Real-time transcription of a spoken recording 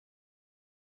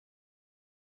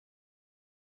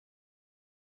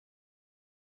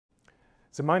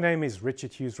So my name is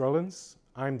Richard Hughes Rowlands.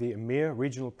 I'm the EMEA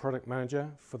Regional Product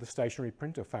Manager for the stationary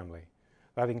printer family.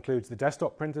 That includes the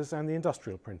desktop printers and the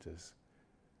industrial printers.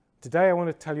 Today I want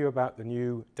to tell you about the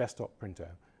new desktop printer,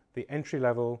 the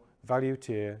entry-level value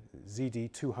tier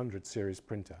ZD220 series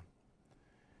printer.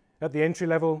 At the entry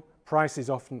level, price is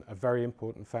often a very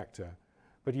important factor,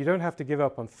 but you don't have to give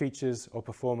up on features or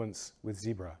performance with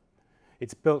Zebra.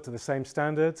 It's built to the same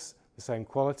standards, the same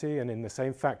quality, and in the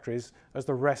same factories as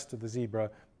the rest of the Zebra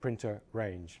printer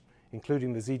range,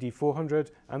 including the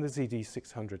ZD400 and the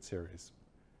ZD600 series.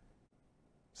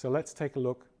 So let's take a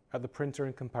look at the printer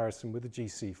in comparison with the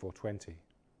GC420.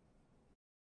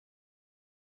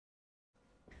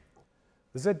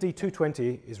 The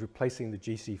ZD220 is replacing the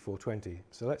GC420,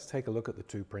 so let's take a look at the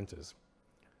two printers.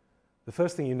 The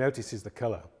first thing you notice is the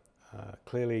color.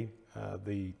 Clearly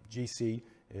the GC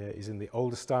is in the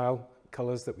older style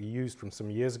colors that we used from some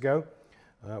years ago,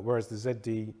 whereas the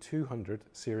ZD200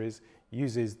 series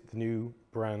uses the new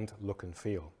brand look and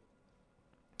feel.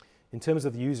 In terms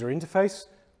of the user interface,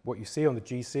 what you see on the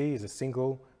GC is a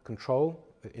single control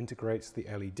that integrates the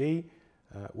LED,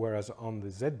 whereas on the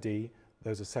ZD,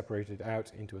 those are separated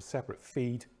out into a separate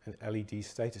feed and LED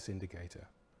status indicator.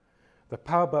 The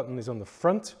power button is on the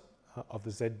front of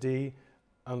the ZD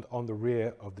and on the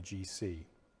rear of the GC.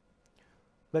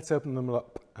 Let's open them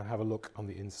up and have a look on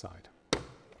the inside.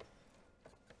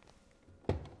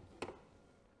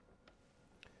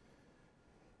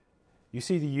 You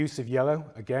see the use of yellow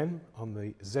again on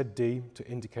the ZD to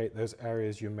indicate those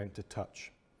areas you're meant to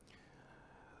touch.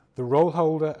 The roll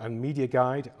holder and media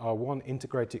guide are one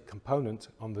integrated component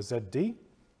on the ZD.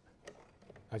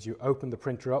 As you open the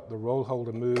printer up, the roll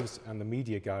holder moves and the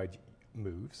media guide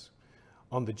moves.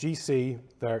 On the GC,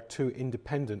 there are two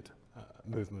independent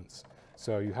movements.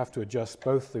 So you have to adjust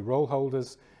both the roll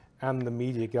holders and the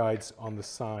media guides on the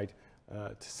side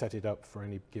to set it up for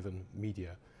any given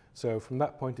media. So from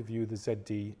that point of view, the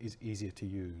ZD is easier to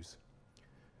use.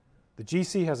 The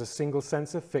GC has a single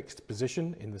sensor fixed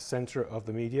position in the center of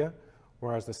the media,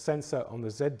 whereas the sensor on the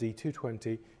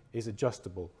ZD220 is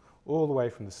adjustable all the way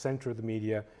from the center of the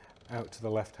media out to the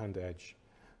left-hand edge.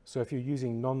 So if you're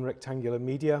using non-rectangular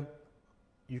media,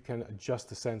 you can adjust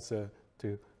the sensor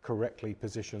to correctly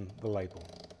position the label.